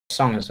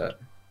song is it?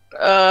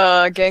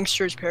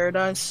 Gangster's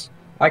Paradise.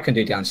 I can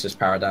do Gangster's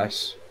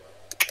Paradise.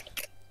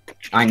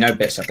 I know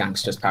bits of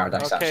Gangster's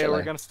Paradise, okay, actually.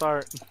 we're gonna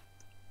start.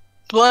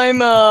 Blame,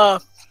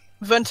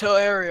 Vento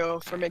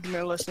Aereo for making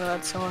me listen to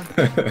that song.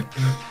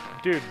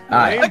 Dude,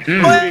 Alright.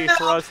 blame Booty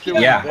for us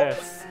doing Yeah.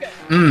 this.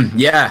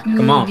 Yeah,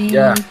 come on,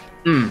 yeah.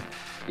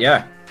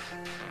 Yeah.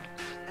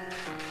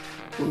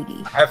 Booty.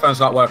 My headphones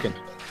not working.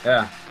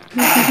 Yeah.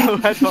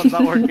 Headphones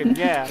not working,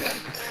 yeah.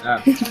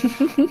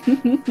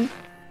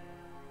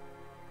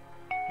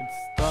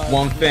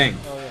 One thing.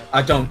 Oh, yeah.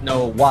 I don't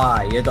know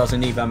why, it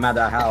doesn't even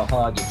matter how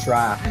hard you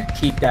try.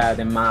 Keep that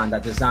in mind, I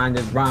designed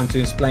this rhyme to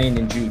explain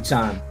in due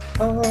time.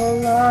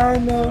 All I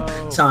know,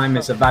 time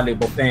is a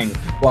valuable thing.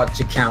 What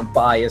you count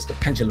by as the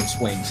pendulum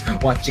swings.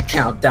 What you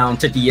count down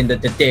to the end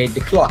of the day,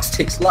 the clock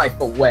takes life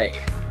away.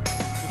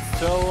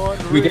 So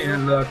unreal. We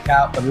didn't look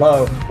out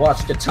below,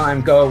 watch the time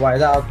go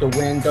right out the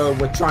window.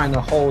 We're trying to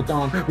hold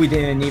on, we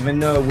didn't even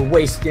know we're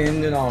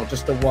wasting it all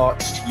just to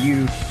watch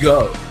you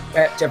go.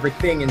 At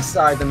everything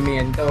inside of me,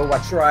 and though I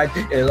tried,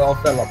 it all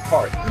fell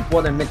apart.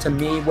 What it meant to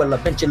me will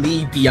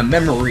eventually be a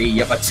memory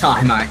of a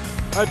time I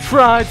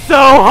tried so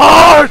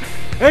hard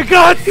and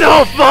got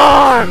so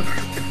far,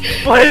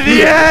 but in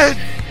the end,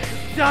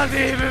 doesn't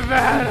even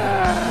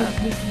matter.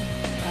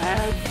 I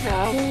had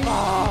so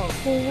far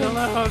to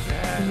lose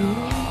it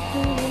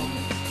all,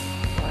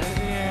 but in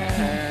the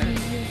end,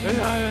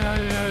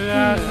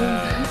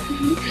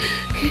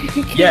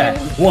 Yeah,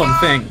 one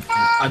thing,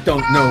 I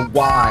don't know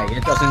why.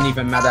 It doesn't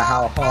even matter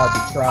how hard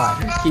you try.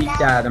 Keep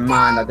that in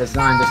mind, I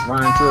designed this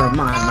rhyme to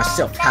remind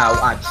myself how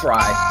I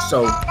tried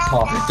so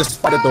hard.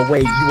 Despite of the way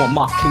you were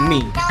mocking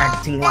me,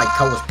 acting like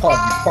I was part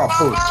of your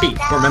property.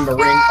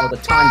 Remembering all the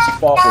times you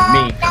fought with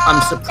me, I'm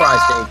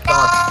surprised they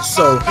got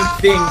so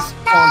things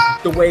on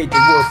the way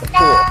they were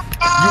before.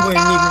 You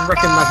wouldn't even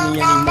recognize me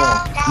anymore.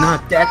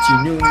 Not that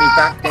you knew me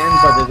back then,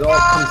 but it all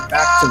comes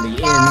back to me in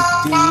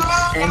the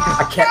end.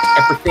 I kept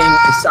everything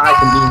inside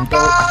of me, and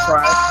though I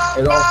tried,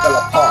 it all fell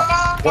apart.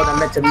 What it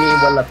meant to me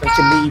will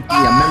eventually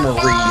be a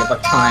memory of a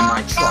time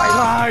I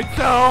tried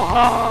so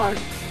hard,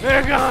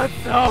 it got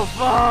so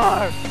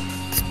far,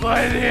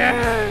 but in the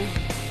end,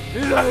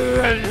 in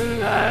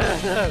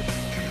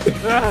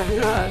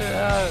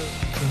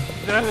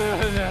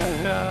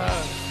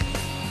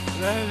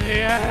the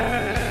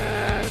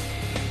end,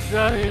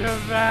 doesn't even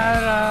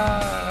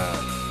matter.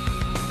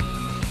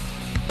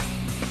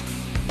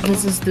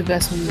 This is the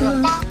best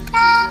one.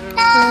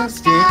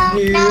 Asking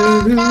you,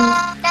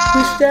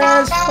 pushed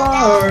as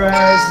far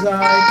as I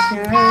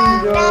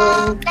can go.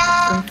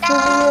 And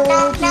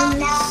for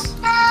this,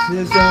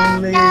 there's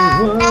only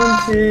one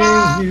thing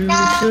you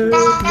should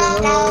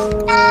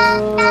know.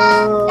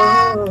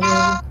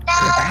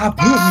 I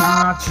put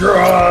my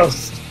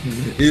trust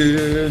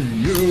in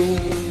you.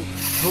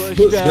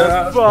 Pushed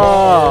as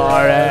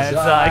far as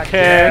I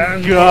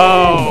can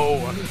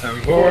go.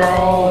 And for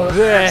all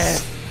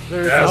This,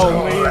 there's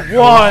only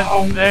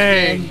one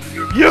thing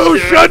you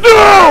should do!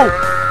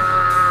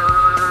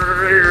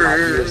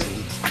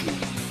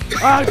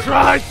 I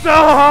tried so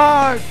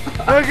hard!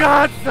 I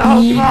got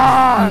so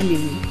far!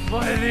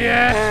 But in the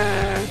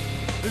end,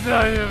 it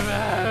doesn't even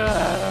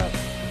matter!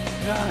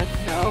 Got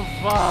so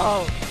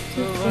far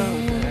to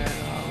lose it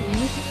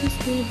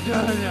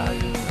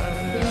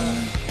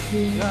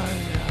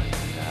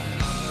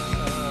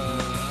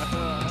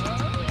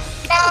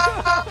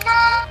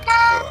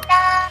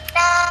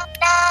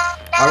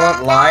I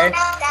won't lie,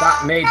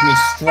 that made me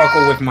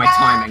struggle with my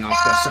timing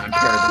after a certain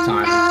period of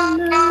time.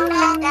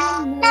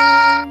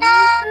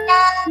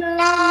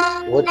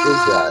 What is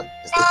that?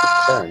 Is this a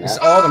clarinet? It's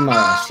Autumn,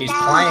 she's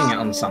playing it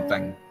on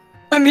something.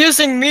 I'm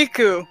using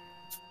Miku.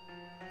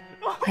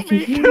 I can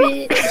hear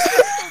it.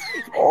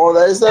 Oh,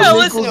 that is that Yeah,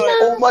 Miku's. listen to it.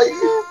 Oh my.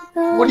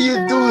 What do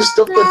you do?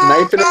 Stuff the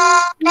knife in it?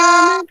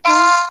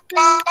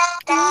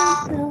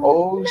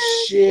 Oh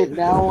shit,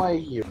 now I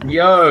hear.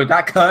 Yo,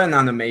 that curtain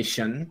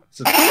animation.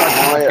 Subscribe to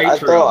my I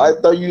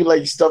Patreon. thought you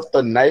like stuffed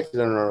the knife in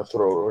her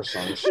throat or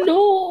some shit.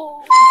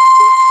 No.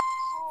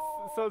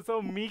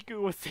 So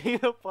Miku was singing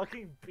the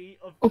fucking beat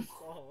of the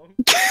song.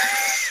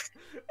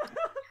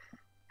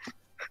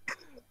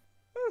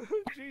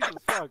 Jesus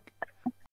fuck.